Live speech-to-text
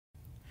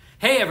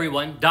Hey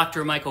everyone,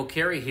 Dr. Mikel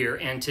Cary here,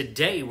 and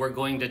today we're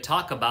going to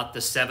talk about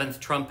the seventh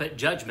trumpet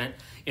judgment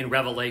in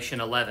Revelation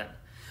 11.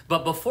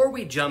 But before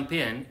we jump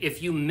in,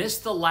 if you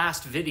missed the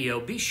last video,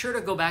 be sure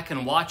to go back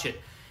and watch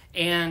it.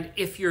 And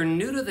if you're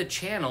new to the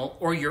channel,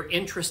 or you're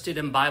interested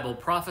in Bible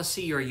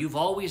prophecy, or you've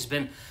always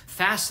been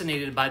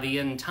fascinated by the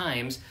end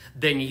times,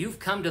 then you've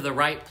come to the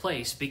right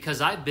place,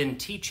 because I've been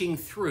teaching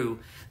through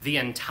the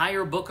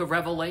entire book of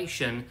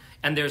Revelation,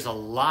 and there's a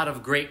lot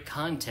of great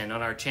content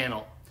on our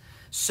channel.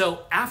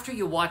 So after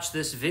you watch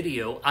this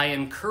video, I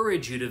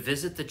encourage you to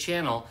visit the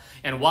channel,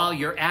 and while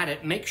you're at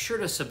it, make sure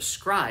to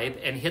subscribe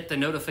and hit the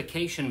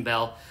notification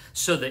bell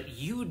so that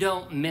you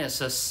don't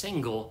miss a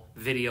single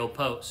video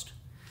post.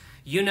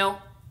 You know,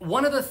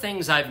 one of the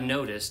things I've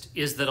noticed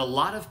is that a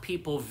lot of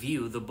people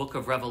view the book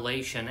of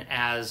Revelation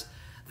as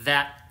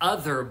that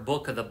other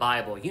book of the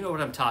Bible. You know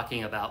what I'm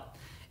talking about.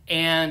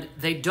 And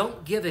they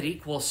don't give it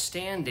equal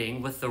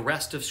standing with the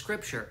rest of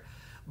Scripture.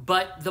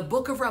 But the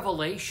book of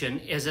Revelation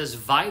is as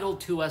vital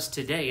to us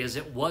today as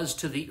it was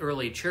to the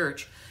early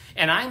church,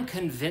 and I'm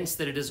convinced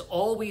that it has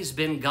always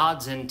been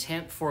God's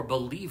intent for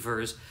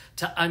believers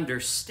to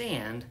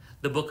understand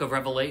the book of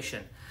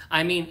Revelation.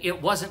 I mean,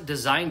 it wasn't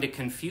designed to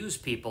confuse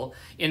people.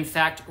 In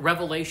fact,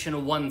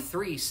 Revelation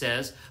 1:3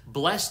 says,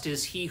 "Blessed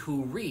is he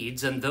who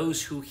reads and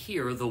those who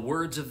hear the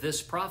words of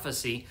this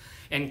prophecy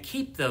and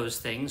keep those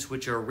things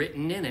which are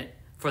written in it,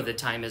 for the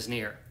time is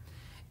near."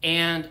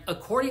 And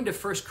according to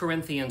 1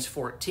 Corinthians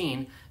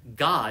 14,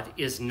 God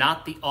is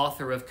not the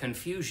author of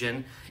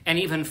confusion. And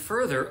even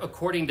further,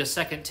 according to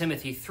 2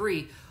 Timothy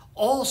 3,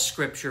 all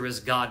Scripture is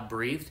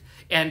God-breathed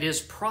and is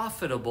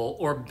profitable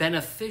or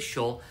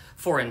beneficial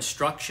for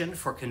instruction,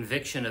 for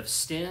conviction of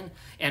sin,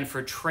 and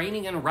for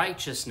training in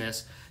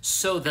righteousness,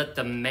 so that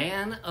the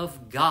man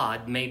of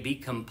God may be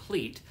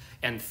complete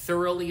and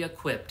thoroughly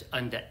equipped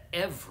unto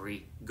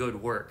every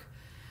good work.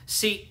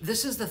 See,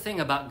 this is the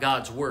thing about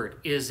God's Word,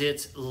 is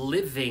it's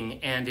living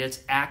and it's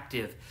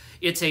active.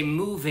 It's a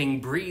moving,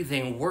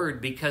 breathing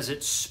Word because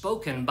it's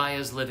spoken by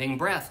His living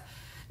breath.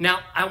 Now,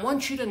 I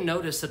want you to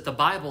notice that the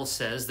Bible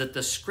says that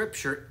the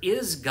Scripture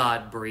is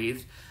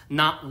God-breathed,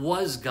 not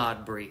was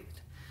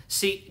God-breathed.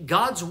 See,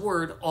 God's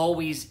Word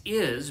always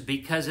is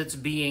because it's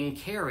being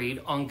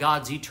carried on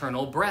God's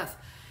eternal breath.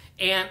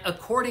 And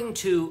according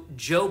to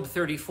Job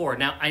 34,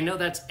 now I know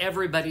that's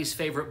everybody's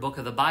favorite book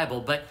of the Bible,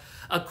 but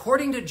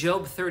according to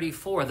Job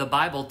 34, the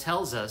Bible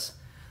tells us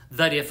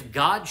that if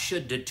God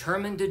should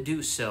determine to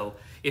do so,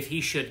 if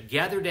he should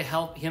gather to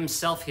help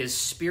himself his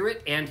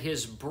spirit and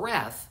his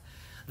breath,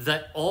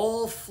 that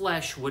all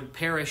flesh would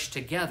perish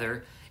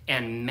together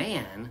and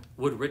man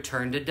would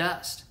return to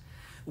dust,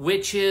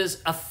 which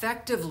is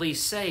effectively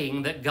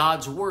saying that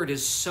God's word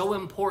is so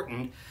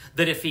important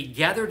that if he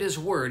gathered his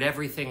word,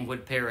 everything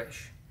would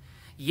perish.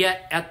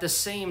 Yet at the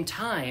same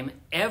time,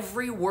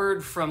 every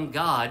word from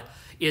God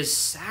is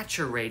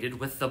saturated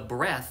with the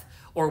breath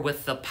or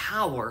with the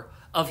power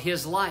of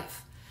his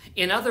life.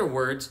 In other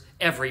words,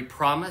 every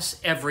promise,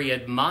 every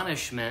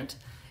admonishment,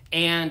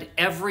 and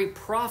every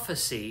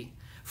prophecy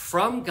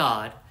from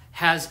God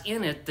has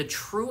in it the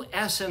true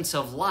essence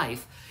of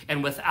life,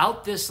 and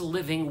without this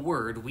living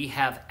word, we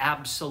have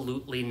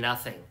absolutely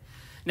nothing.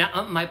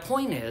 Now, my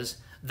point is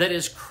that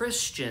as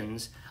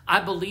Christians, I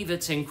believe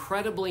it's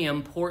incredibly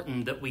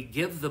important that we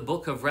give the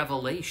book of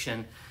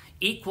Revelation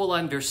equal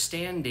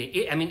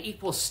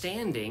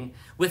standing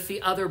with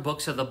the other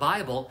books of the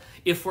Bible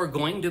if we're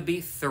going to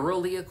be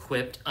thoroughly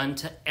equipped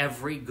unto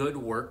every good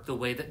work the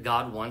way that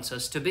God wants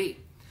us to be.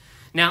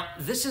 Now,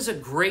 this is a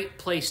great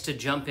place to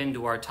jump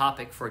into our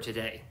topic for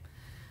today.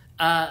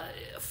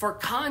 For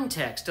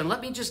context, and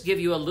let me just give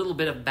you a little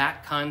bit of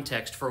back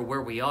context for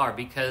where we are,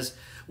 because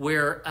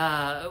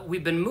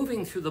we've been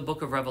moving through the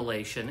book of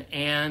Revelation,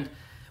 and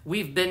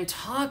we've been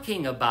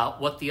talking about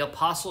what the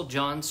Apostle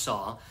John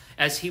saw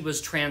as he was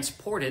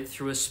transported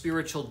through a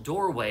spiritual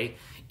doorway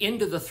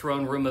into the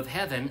throne room of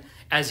heaven,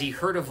 as he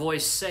heard a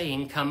voice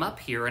saying, "Come up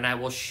here and I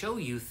will show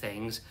you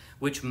things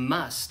which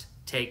must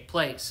take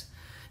place."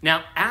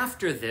 Now,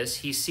 after this,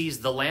 he sees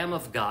the Lamb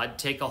of God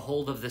take a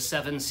hold of the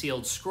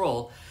seven-sealed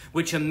scroll,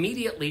 which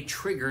immediately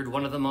triggered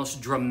one of the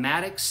most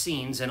dramatic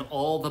scenes in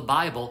all the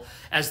Bible,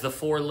 as the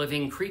four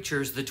living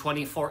creatures, the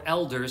 24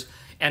 elders,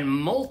 and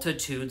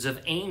multitudes of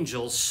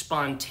angels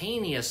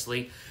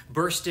spontaneously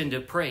burst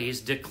into praise,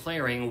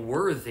 declaring,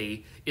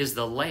 "Worthy is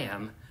the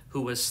Lamb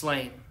who was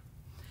slain."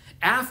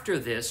 After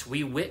this,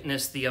 we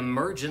witness the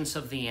emergence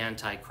of the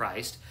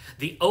Antichrist,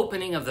 the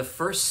opening of the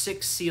first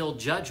six seal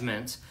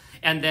judgments,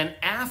 and then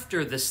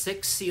after the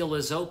sixth seal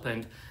is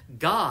opened,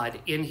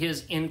 God, in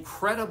his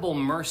incredible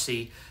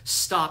mercy,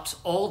 stops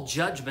all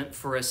judgment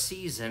for a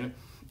season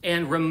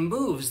and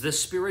removes the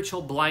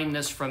spiritual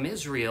blindness from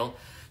Israel,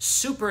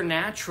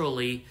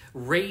 supernaturally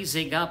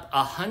raising up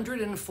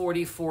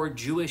 144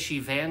 Jewish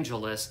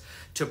evangelists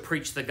to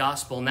preach the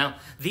gospel. Now,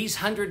 these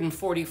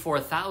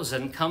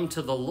 144,000 come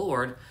to the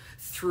Lord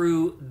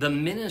through the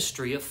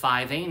ministry of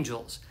 5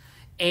 angels.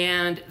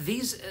 And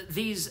these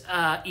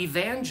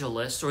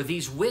evangelists, or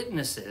these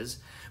witnesses,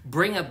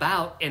 bring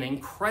about an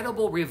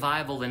incredible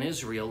revival in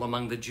Israel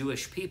among the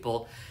Jewish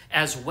people,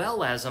 as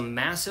well as a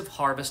massive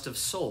harvest of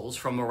souls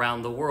from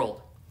around the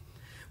world.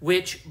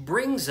 Which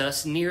brings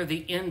us near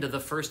the end of the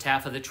first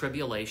half of the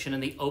tribulation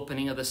and the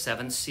opening of the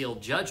seventh seal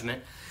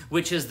judgment,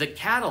 which is the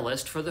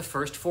catalyst for the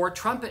first 4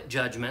 trumpet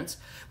judgments,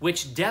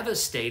 which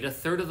devastate a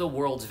third of the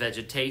world's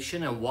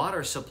vegetation and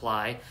water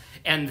supply,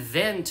 and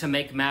then, to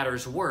make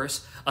matters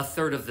worse, a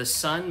third of the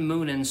sun,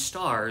 moon, and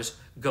stars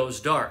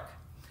goes dark.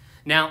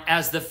 Now,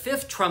 as the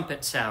 5th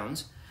trumpet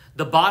sounds,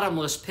 the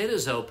bottomless pit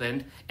is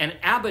opened, and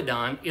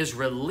Abaddon is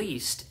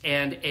released,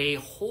 and a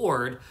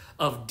horde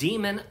of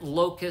demon,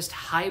 locust,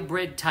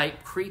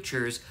 hybrid-type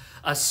creatures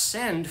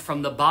ascend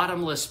from the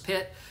bottomless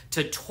pit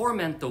to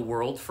torment the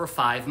world for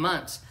 5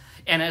 months.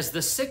 And as the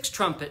 6th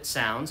trumpet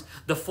sounds,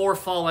 the 4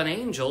 fallen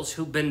angels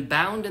who've been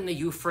bound in the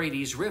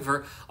Euphrates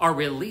River are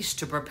released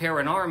to prepare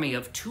an army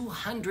of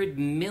 200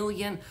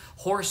 million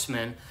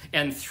horsemen,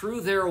 and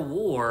through their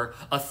war,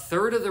 a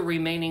third of the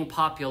remaining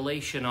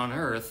population on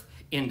earth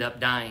end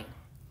up dying.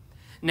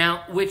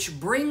 Now, which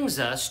brings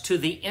us to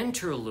the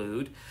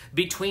interlude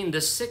between the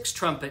 6th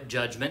trumpet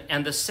judgment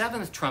and the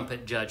 7th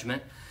trumpet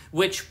judgment,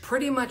 which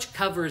pretty much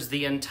covers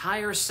the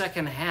entire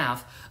second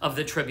half of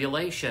the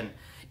tribulation.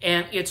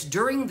 And it's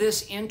during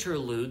this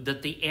interlude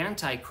that the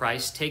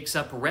Antichrist takes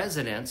up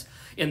residence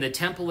in the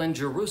temple in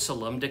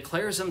Jerusalem,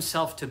 declares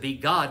himself to be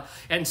God,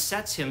 and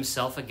sets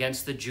himself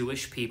against the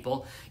Jewish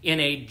people in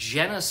a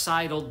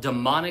genocidal,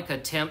 demonic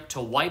attempt to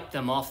wipe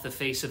them off the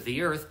face of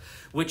the earth,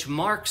 which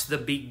marks the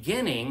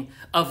beginning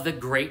of the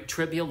Great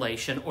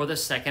Tribulation, or the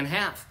second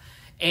half.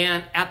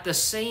 And at the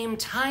same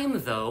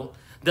time, though,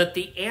 that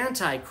the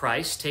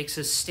Antichrist takes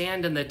his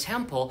stand in the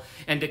temple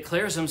and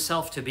declares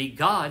himself to be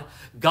God,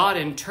 God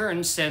in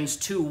turn sends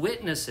 2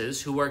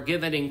 witnesses who are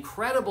given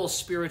incredible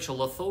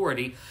spiritual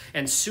authority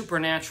and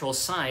supernatural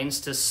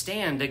signs to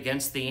stand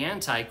against the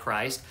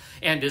Antichrist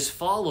and his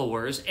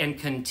followers and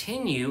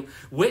continue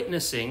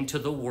witnessing to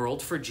the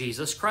world for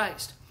Jesus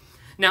Christ.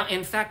 Now,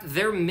 in fact,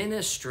 their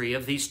ministry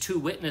of these 2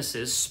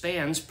 witnesses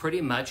spans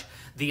pretty much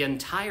the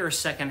entire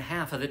second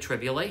half of the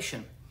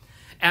tribulation,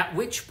 at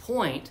which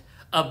point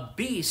a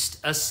beast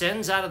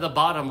ascends out of the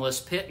bottomless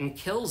pit and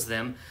kills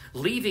them,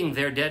 leaving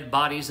their dead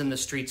bodies in the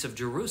streets of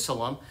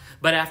Jerusalem.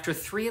 But after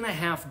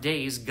 3.5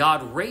 days,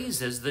 God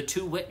raises the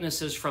 2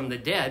 witnesses from the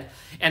dead,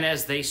 and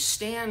as they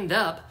stand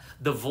up,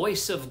 the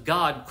voice of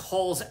God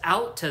calls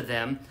out to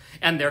them,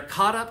 and they're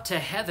caught up to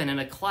heaven in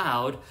a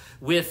cloud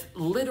with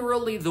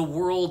literally the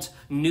world's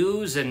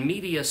news and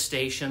media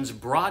stations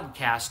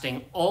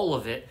broadcasting all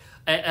of it,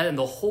 and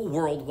the whole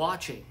world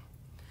watching.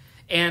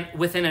 And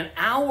within an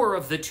hour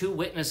of the 2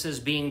 witnesses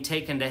being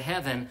taken to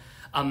heaven,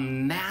 a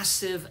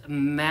massive,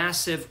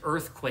 massive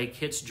earthquake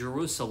hits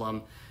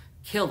Jerusalem,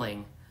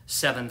 killing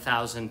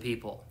 7,000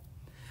 people.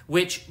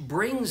 Which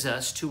brings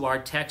us to our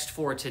text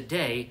for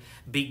today,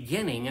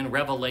 beginning in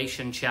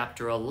Revelation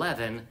chapter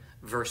 11,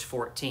 verse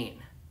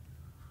 14.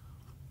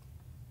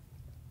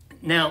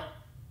 Now,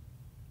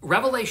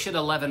 Revelation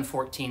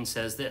 11:14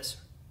 says this: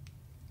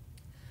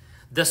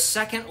 "The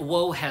second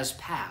woe has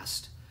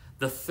passed.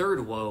 The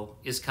third woe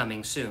is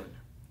coming soon."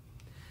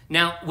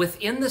 Now,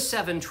 within the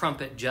 7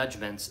 trumpet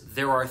judgments,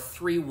 there are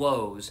 3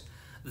 woes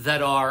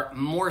that are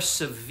more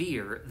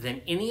severe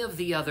than any of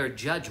the other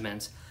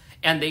judgments,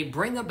 and they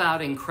bring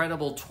about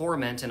incredible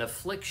torment and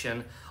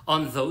affliction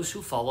on those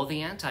who follow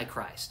the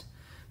Antichrist.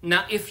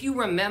 Now, if you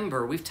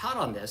remember, we've taught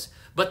on this,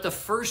 but the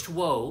first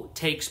woe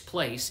takes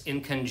place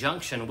in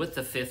conjunction with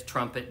the 5th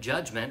trumpet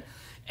judgment,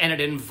 and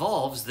it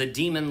involves the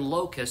demon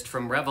locust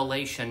from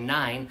Revelation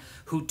 9,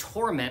 who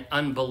torment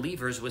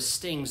unbelievers with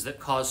stings that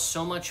cause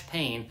so much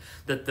pain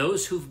that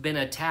those who've been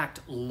attacked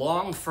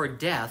long for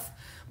death,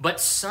 but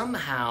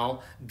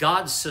somehow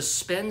God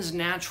suspends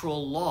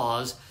natural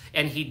laws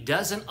and he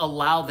doesn't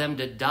allow them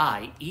to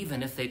die,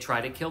 even if they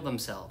try to kill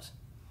themselves.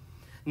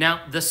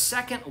 Now, the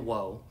second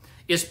woe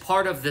is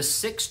part of the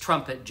 6th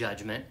trumpet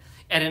judgment,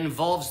 and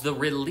involves the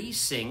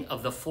releasing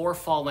of the 4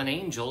 fallen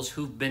angels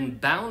who've been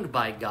bound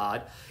by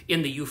God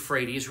in the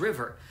Euphrates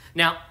River.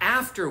 Now,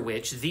 after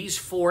which these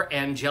 4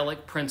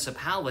 angelic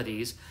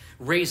principalities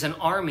raise an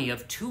army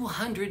of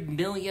 200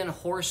 million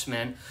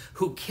horsemen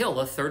who kill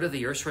a third of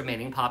the earth's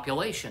remaining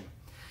population.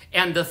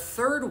 And the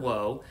third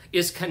woe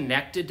is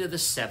connected to the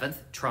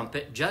 7th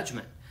trumpet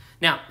judgment.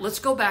 Now, let's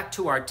go back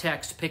to our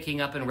text,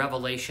 picking up in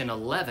Revelation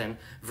 11,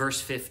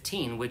 verse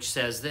 15, which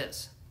says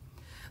this: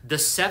 "The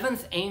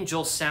 7th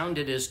angel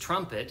sounded his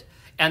trumpet,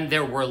 and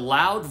there were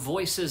loud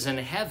voices in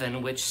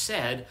heaven which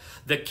said,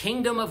 'The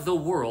kingdom of the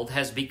world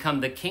has become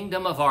the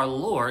kingdom of our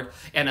Lord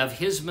and of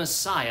his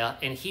Messiah,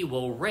 and he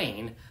will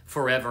reign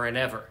forever and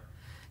ever.'"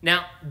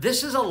 Now,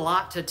 this is a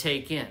lot to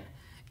take in,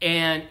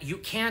 and you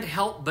can't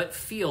help but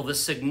feel the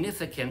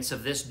significance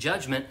of this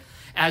judgment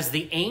as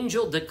the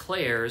angel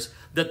declares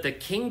that the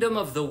kingdom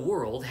of the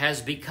world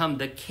has become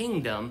the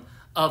kingdom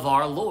of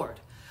our Lord.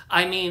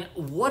 I mean,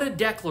 what a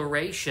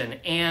declaration.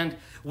 And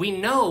we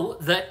know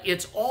that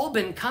it's all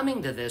been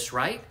coming to this,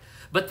 right?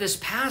 But this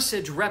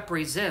passage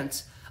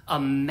represents a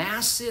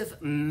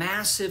massive,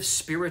 massive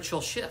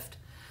spiritual shift.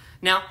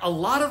 Now, a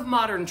lot of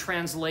modern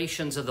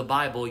translations of the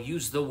Bible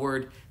use the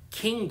word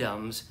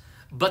kingdoms,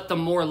 but the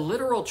more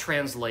literal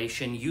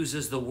translation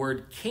uses the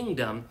word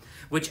kingdom,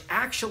 which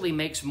actually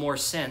makes more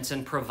sense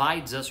and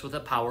provides us with a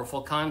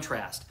powerful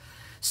contrast.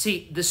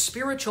 See, the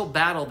spiritual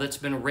battle that's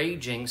been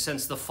raging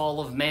since the fall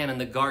of man in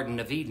the Garden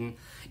of Eden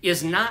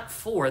is not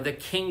for the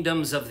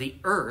kingdoms of the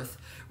earth.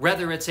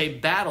 Rather, it's a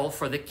battle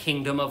for the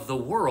kingdom of the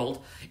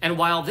world. And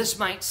while this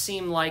might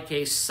seem like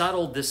a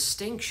subtle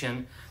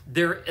distinction,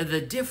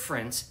 the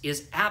difference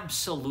is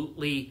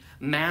absolutely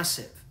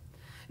massive.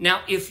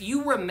 Now, if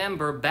you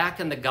remember back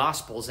in the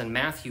Gospels in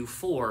Matthew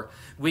 4,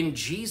 when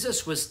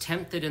Jesus was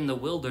tempted in the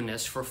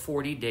wilderness for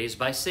 40 days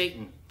by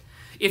Satan,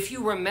 if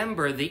you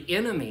remember, the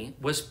enemy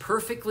was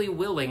perfectly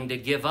willing to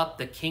give up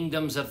the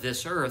kingdoms of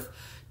this earth,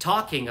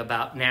 talking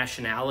about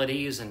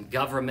nationalities and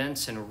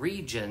governments and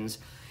regions,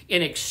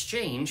 in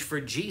exchange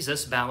for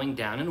Jesus bowing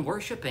down and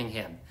worshiping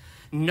him,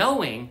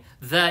 knowing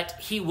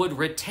that he would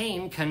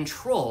retain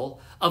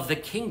control of the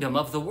kingdom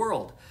of the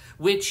world,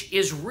 which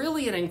is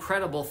really an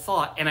incredible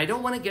thought. And I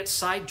don't want to get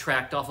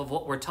sidetracked off of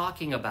what we're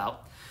talking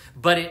about,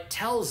 but it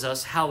tells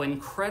us how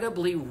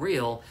incredibly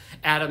real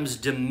Adam's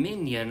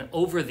dominion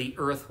over the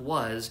earth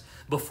was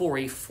before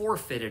he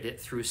forfeited it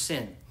through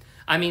sin.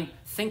 I mean,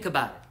 think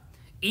about it.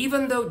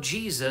 Even though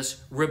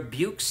Jesus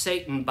rebuked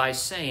Satan by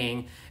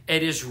saying,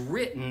 "It is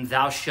written,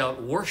 thou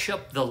shalt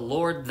worship the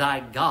Lord thy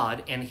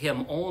God and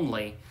him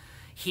only,"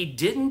 he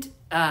didn't,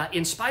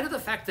 in spite of the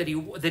fact that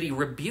he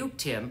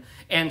rebuked him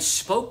and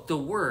spoke the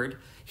word,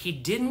 he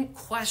didn't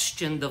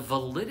question the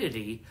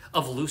validity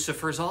of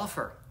Lucifer's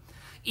offer.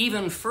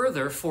 Even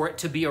further, for it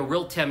to be a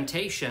real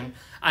temptation,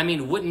 I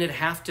mean, wouldn't it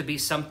have to be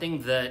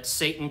something that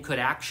Satan could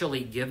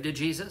actually give to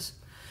Jesus?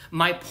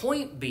 My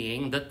point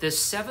being that this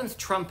seventh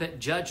trumpet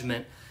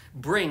judgment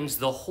brings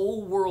the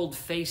whole world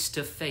face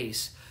to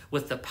face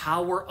with the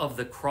power of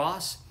the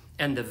cross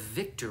and the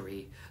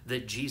victory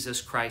that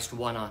Jesus Christ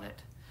won on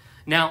it.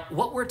 Now,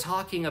 what we're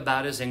talking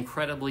about is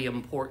incredibly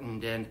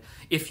important, and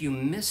if you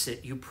miss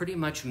it, you pretty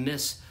much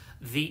miss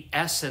the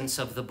essence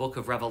of the book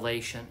of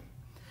Revelation.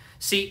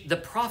 See, the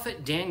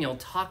prophet Daniel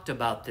talked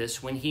about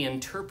this when he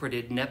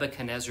interpreted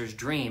Nebuchadnezzar's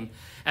dream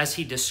as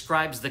he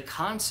describes the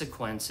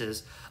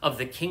consequences of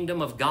the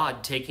kingdom of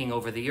God taking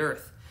over the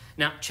earth.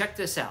 Now, check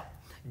this out.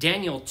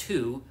 Daniel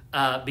 2,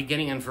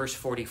 beginning in verse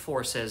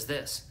 44, says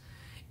this,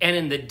 "And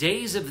in the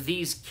days of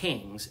these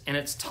kings," and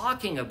it's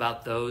talking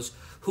about those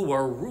who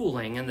are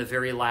ruling in the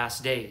very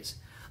last days,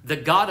 "the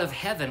God of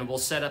heaven will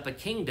set up a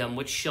kingdom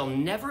which shall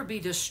never be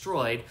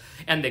destroyed,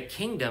 and the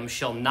kingdom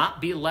shall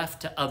not be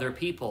left to other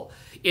people.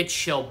 It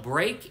shall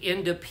break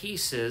into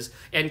pieces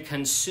and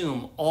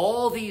consume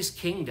all these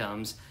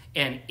kingdoms,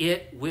 and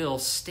it will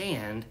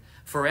stand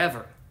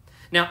forever."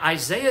 Now,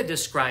 Isaiah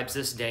describes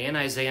this day in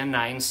Isaiah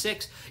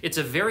 9:6. It's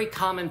a very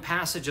common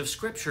passage of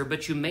Scripture,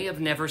 but you may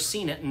have never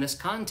seen it in this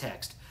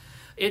context.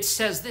 It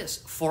says this,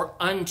 "For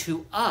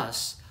unto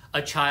us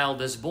a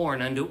child is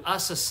born, unto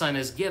us a son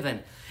is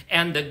given,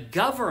 and the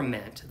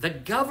government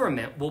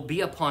will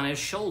be upon his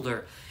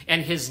shoulder,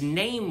 and his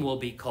name will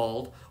be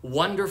called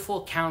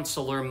Wonderful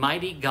Counselor,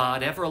 Mighty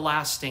God,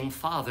 Everlasting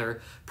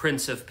Father,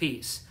 Prince of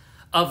Peace.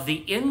 Of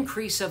the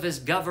increase of his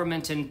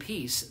government and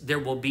peace there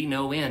will be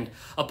no end,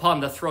 upon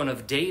the throne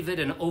of David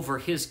and over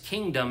his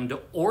kingdom, to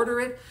order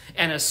it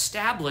and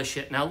establish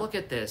it." Now look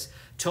at this.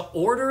 "To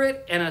order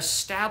it and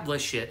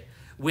establish it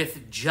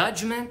with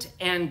judgment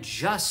and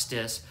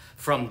justice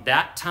from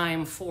that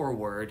time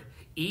forward,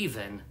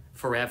 even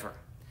forever."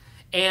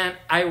 And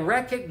I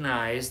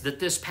recognize that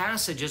this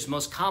passage is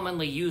most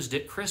commonly used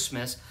at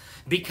Christmas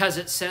because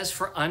it says,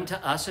 "For unto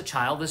us a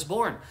child is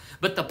born."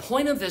 But the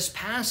point of this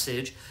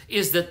passage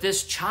is that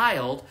this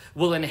child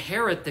will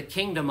inherit the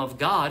kingdom of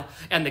God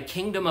and the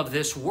kingdom of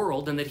this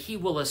world, and that he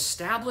will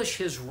establish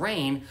his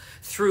reign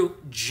through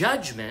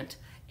judgment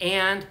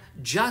and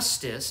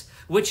justice,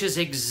 which is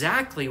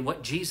exactly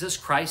what Jesus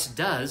Christ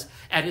does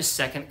at his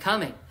second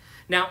coming.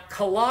 Now,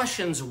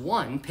 Colossians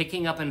 1,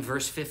 picking up in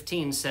verse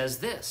 15, says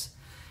this,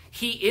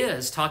 "He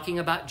is," talking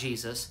about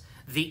Jesus,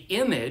 "the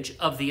image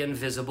of the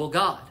invisible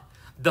God,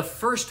 the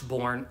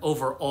firstborn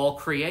over all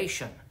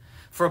creation.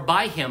 For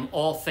by him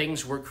all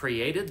things were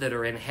created that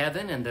are in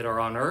heaven and that are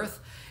on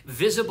earth,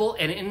 visible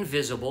and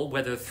invisible,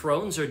 whether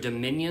thrones or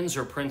dominions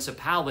or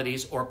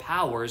principalities or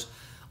powers.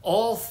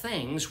 All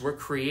things were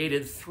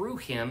created through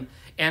him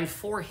and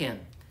for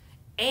him.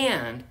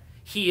 And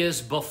he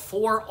is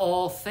before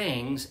all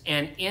things,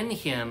 and in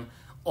him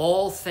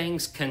all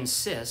things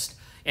consist.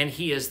 And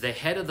he is the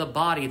head of the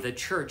body, the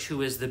church,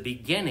 who is the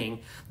beginning,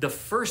 the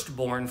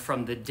firstborn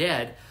from the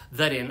dead,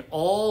 that in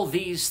all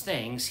these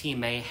things he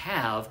may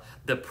have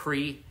the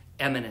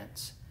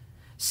preeminence."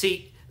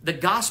 See, the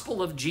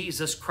gospel of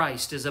Jesus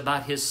Christ is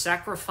about his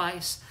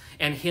sacrifice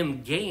and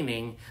him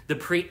gaining the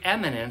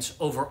preeminence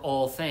over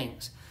all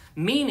things.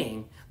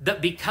 meaning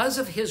that because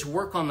of his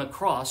work on the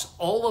cross,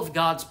 all of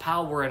God's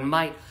power and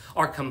might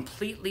are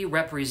completely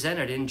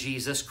represented in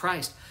Jesus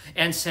Christ.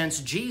 And since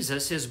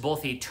Jesus is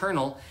both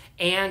eternal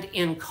and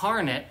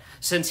incarnate,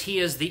 since he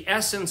is the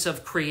essence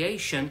of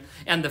creation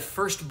and the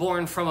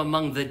firstborn from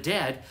among the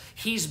dead,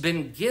 he's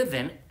been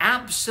given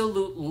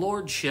absolute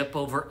lordship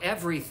over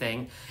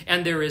everything,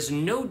 and there is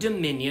no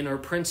dominion or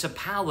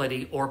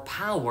principality or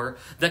power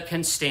that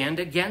can stand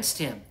against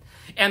him.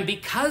 And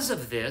because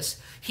of this,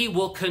 he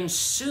will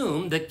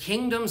consume the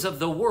kingdoms of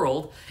the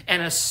world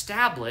and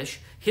establish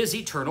his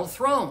eternal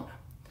throne.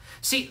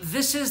 See,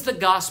 this is the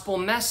gospel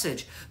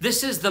message.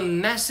 This is the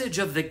message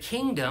of the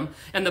kingdom,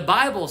 and the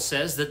Bible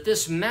says that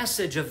this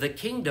message of the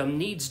kingdom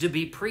needs to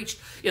be preached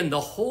in the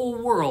whole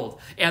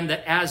world, and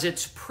that as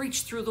it's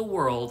preached through the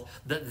world,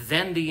 that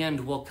then the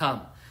end will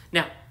come.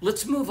 Now,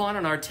 let's move on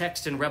in our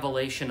text in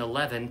Revelation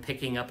 11,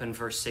 picking up in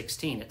verse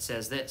 16. It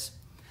says this,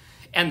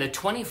 "And the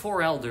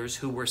 24 elders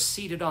who were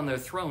seated on their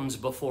thrones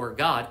before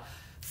God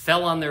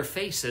fell on their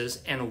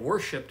faces and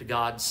worshiped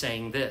God,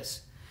 saying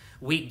this,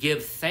 'We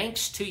give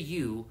thanks to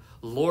you,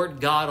 Lord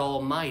God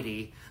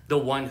Almighty, the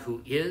one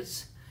who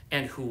is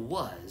and who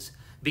was,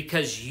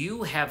 because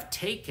you have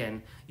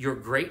taken your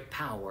great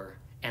power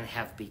and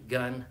have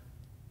begun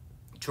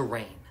to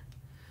reign.'"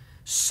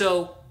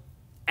 So,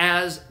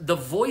 as the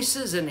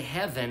voices in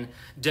heaven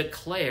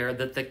declare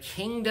that the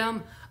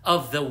kingdom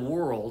of the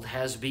world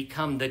has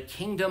become the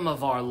kingdom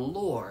of our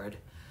Lord,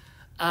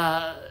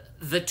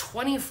 the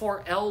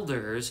 24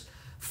 elders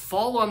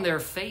fall on their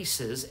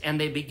faces and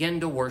they begin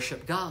to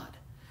worship God.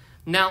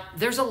 Now,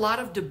 there's a lot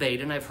of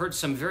debate, and I've heard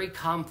some very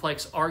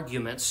complex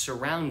arguments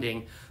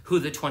surrounding who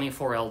the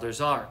 24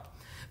 elders are.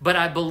 But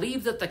I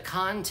believe that the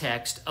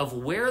context of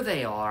where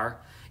they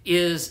are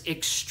is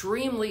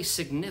extremely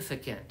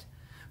significant.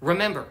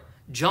 Remember,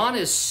 John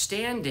is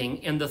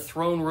standing in the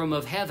throne room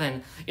of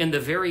heaven, in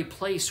the very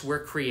place where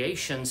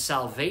creation,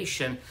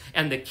 salvation,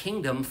 and the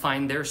kingdom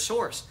find their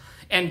source.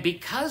 And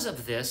because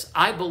of this,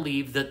 I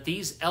believe that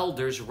these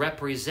elders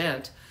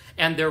represent,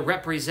 and they're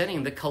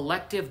representing the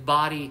collective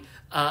body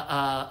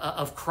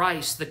of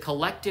Christ, the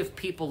collective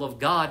people of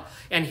God,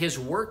 and his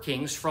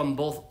workings from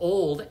both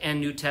Old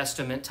and New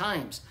Testament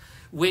times,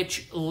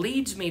 which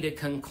leads me to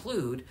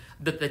conclude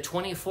that the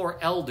 24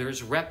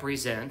 elders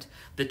represent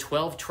the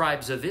 12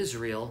 tribes of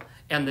Israel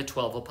and the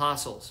 12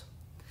 apostles.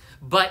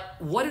 But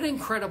what an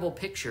incredible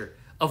picture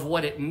of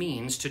what it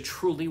means to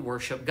truly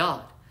worship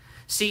God.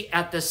 See,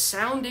 at the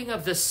sounding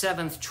of the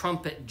seventh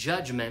trumpet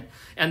judgment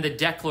and the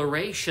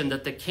declaration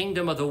that the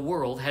kingdom of the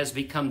world has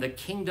become the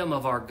kingdom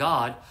of our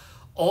God,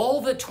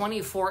 all the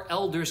 24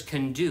 elders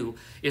can do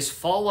is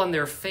fall on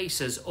their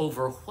faces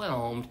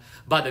overwhelmed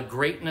by the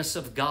greatness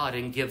of God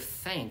and give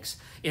thanks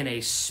in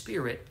a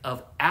spirit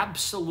of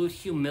absolute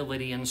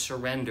humility and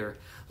surrender,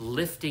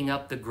 lifting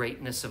up the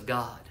greatness of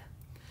God.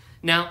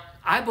 Now,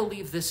 I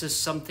believe this is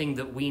something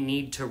that we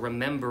need to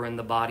remember in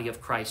the body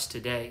of Christ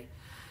today.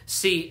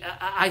 See,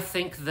 I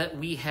think that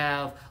we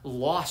have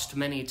lost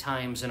many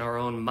times in our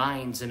own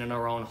minds and in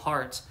our own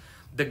hearts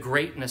the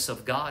greatness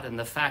of God and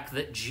the fact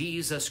that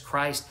Jesus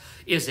Christ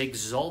is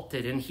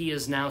exalted and he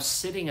is now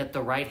sitting at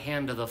the right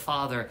hand of the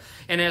Father.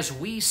 And as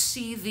we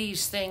see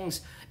these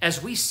things,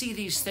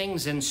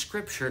 in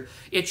Scripture,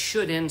 it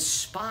should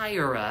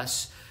inspire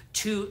us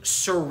to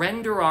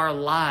surrender our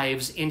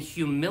lives in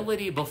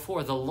humility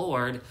before the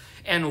Lord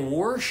and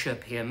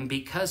worship him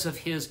because of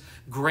his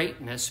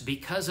greatness,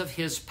 because of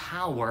his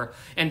power,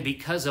 and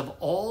because of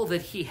all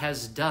that he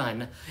has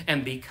done,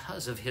 and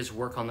because of his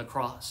work on the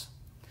cross.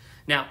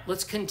 Now,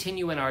 let's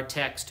continue in our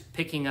text,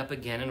 picking up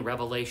again in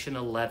Revelation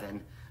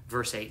 11,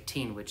 verse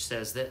 18, which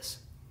says this,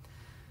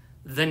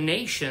 "The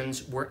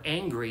nations were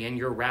angry and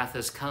your wrath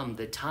has come.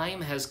 The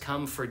time has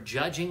come for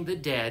judging the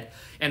dead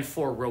and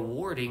for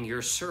rewarding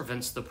your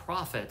servants, the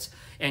prophets,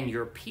 and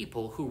your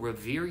people who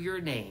revere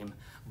your name,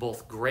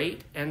 both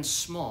great and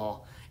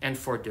small, and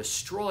for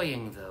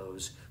destroying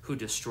those who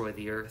destroy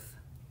the earth."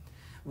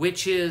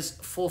 Which is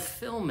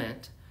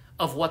fulfillment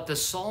of what the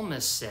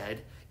psalmist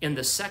said in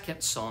the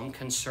second psalm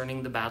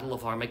concerning the battle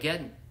of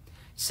Armageddon. It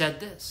said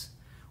this,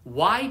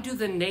 "Why do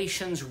the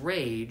nations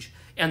rage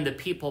and the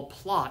people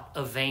plot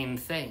a vain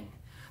thing?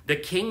 The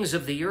kings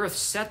of the earth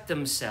set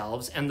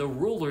themselves, and the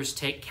rulers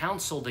take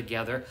counsel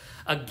together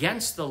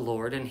against the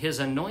Lord and his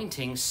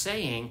anointing,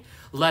 saying,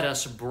 'Let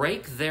us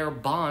break their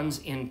bonds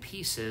in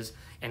pieces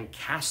and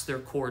cast their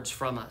cords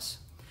from us.'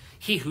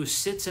 He who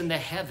sits in the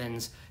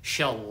heavens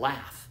shall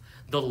laugh.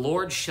 The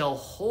Lord shall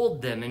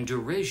hold them in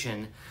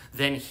derision.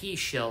 Then he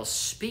shall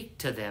speak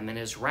to them in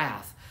his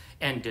wrath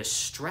and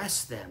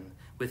distress them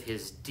with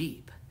his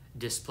deep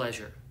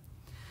displeasure."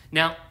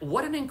 Now,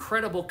 what an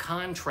incredible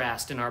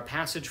contrast in our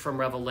passage from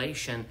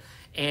Revelation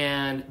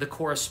and the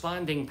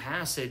corresponding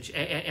passage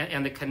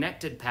and the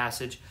connected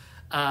passage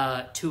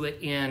to it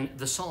in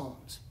the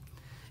Psalms.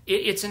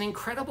 It's an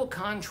incredible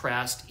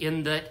contrast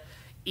in that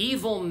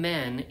evil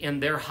men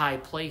in their high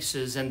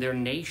places and their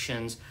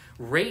nations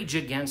rage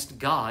against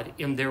God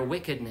in their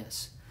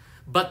wickedness,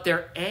 but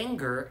their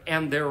anger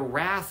and their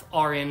wrath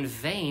are in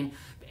vain,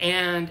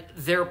 and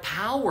they're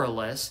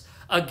powerless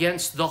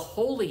against the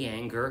holy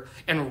anger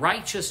and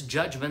righteous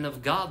judgment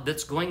of God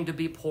that's going to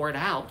be poured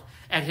out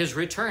at his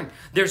return.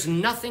 There's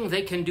nothing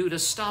they can do to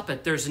stop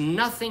it. There's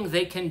nothing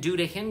they can do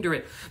to hinder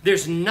it.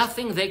 There's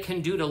nothing they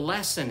can do to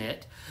lessen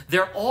it.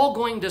 They're all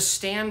going to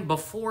stand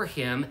before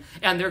him,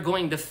 and they're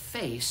going to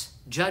face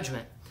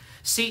judgment.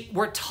 See,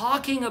 we're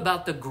talking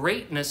about the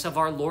greatness of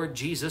our Lord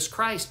Jesus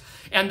Christ,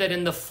 and that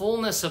in the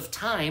fullness of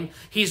time,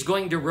 he's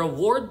going to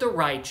reward the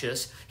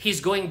righteous, he's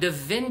going to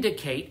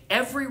vindicate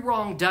every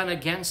wrong done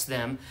against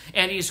them,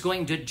 and he's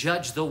going to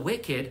judge the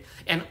wicked.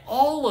 And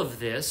all of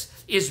this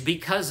is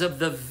because of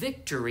the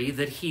victory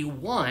that he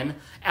won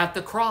at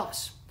the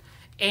cross.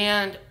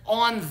 And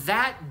on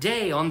that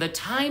day, on the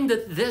time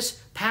that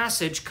this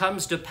passage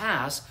comes to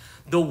pass,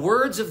 the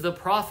words of the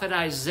prophet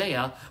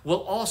Isaiah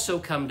will also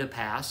come to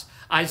pass.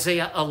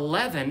 Isaiah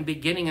 11,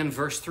 beginning in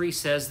verse 3,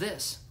 says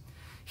this: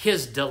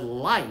 his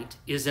delight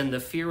is in the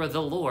fear of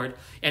the Lord,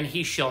 and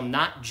he shall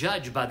not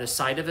judge by the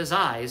sight of his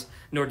eyes,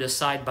 nor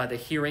decide by the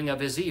hearing of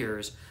his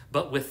ears,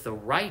 but with the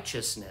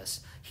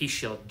righteousness he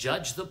shall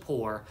judge the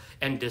poor,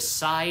 and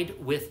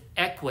decide with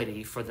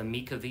equity for the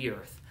meek of the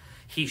earth.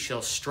 He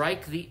shall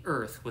strike the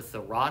earth with the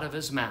rod of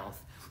his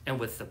mouth, and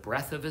with the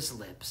breath of his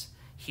lips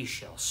he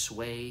shall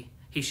slay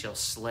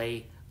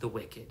the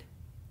wicked.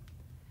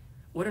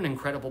 What an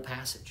incredible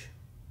passage.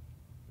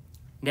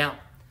 Now,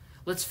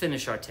 let's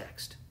finish our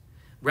text.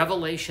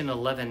 Revelation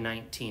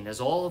 11:19.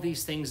 As all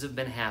these things have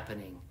been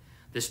happening,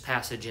 this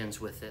passage ends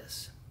with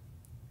this.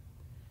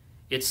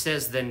 It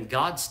says, then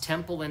God's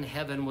temple in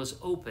heaven was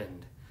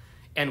opened,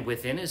 and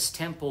within his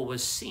temple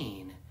was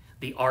seen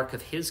the ark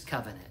of his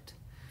covenant.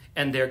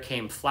 And there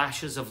came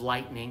flashes of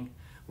lightning,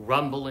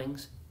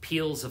 rumblings,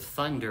 peals of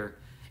thunder,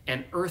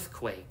 an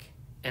earthquake,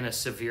 and a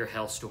severe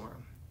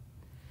hailstorm.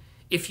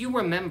 If you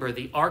remember,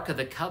 the Ark of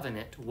the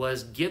Covenant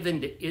was given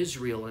to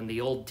Israel in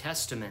the Old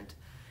Testament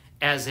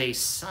as a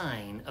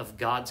sign of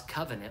God's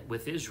covenant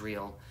with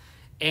Israel,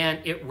 and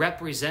it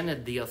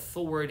represented the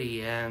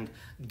authority and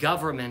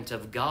government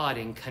of God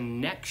in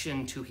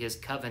connection to his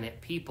covenant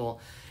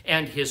people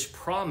and his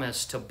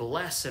promise to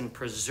bless and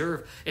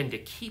preserve and to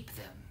keep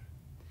them.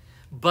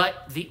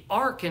 But the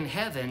Ark in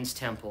heaven's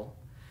temple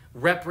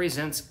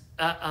represents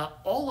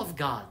all of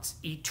God's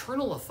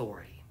eternal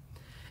authority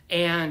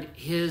and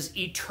his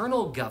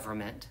eternal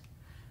government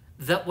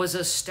that was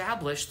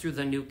established through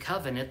the new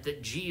covenant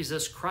that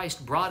Jesus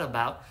Christ brought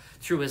about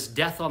through his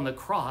death on the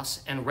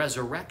cross and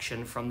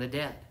resurrection from the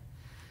dead.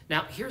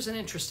 Now, here's an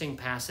interesting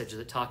passage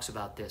that talks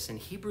about this in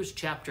Hebrews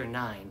chapter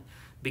 9,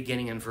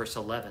 beginning in verse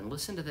 11.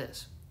 Listen to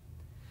this.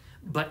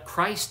 But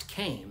Christ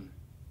came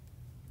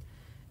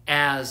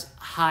as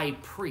high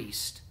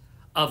priest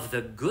of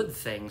the good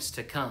things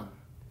to come,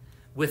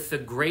 with the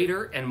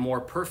greater and more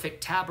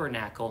perfect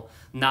tabernacle,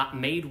 not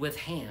made with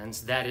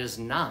hands, that is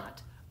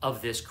not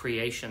of this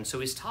creation. So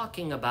he's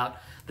talking about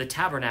the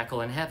tabernacle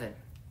in heaven.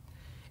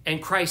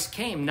 And Christ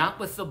came not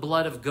with the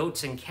blood of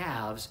goats and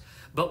calves,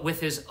 but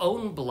with his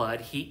own blood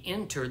he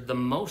entered the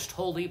most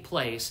holy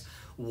place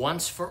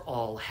once for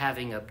all,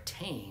 having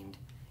obtained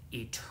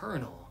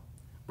eternal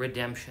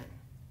redemption.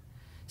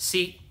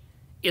 See,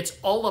 it's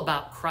all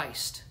about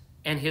Christ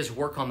and his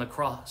work on the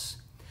cross.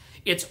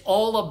 It's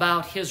all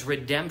about his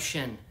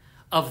redemption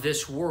of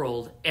this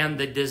world and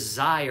the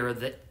desire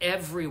that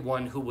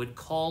everyone who would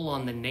call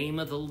on the name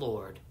of the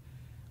Lord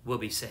will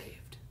be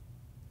saved.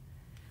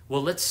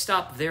 Well, let's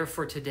stop there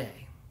for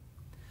today.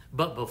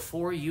 But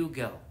before you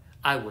go,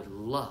 I would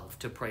love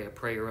to pray a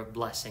prayer of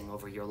blessing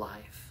over your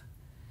life.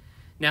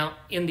 Now,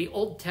 in the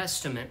Old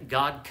Testament,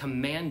 God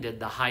commanded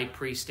the high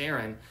priest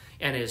Aaron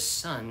and his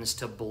sons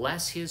to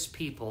bless his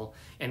people,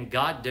 and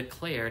God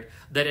declared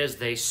that as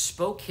they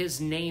spoke his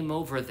name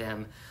over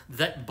them,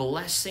 that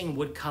blessing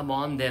would come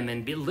on them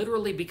and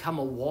literally become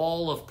a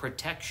wall of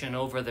protection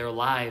over their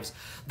lives,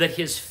 that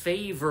his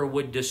favor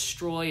would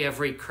destroy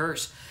every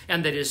curse,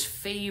 and that his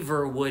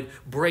favor would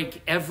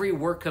break every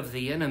work of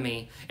the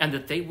enemy, and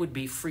that they would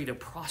be free to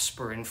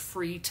prosper and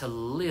free to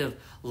live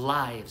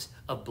lives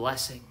of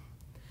blessing.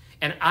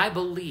 And I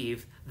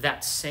believe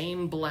that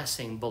same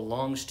blessing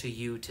belongs to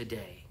you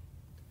today.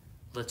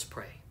 Let's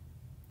pray.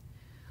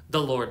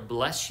 The Lord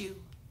bless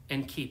you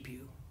and keep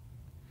you.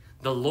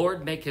 The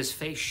Lord make his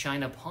face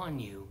shine upon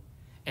you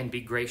and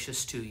be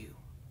gracious to you.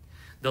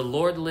 The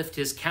Lord lift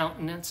his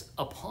countenance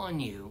upon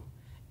you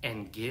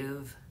and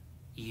give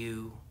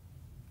you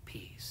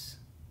peace.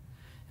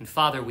 And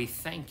Father, we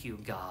thank you,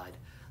 God,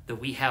 that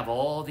we have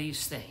all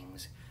these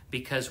things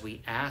because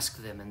we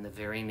ask them in the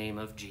very name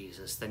of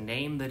Jesus, the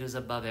name that is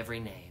above every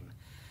name.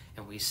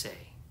 And we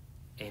say,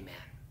 amen.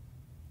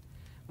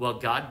 Well,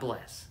 God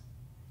bless.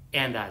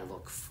 And I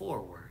look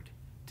forward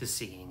to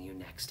seeing you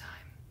next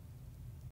time.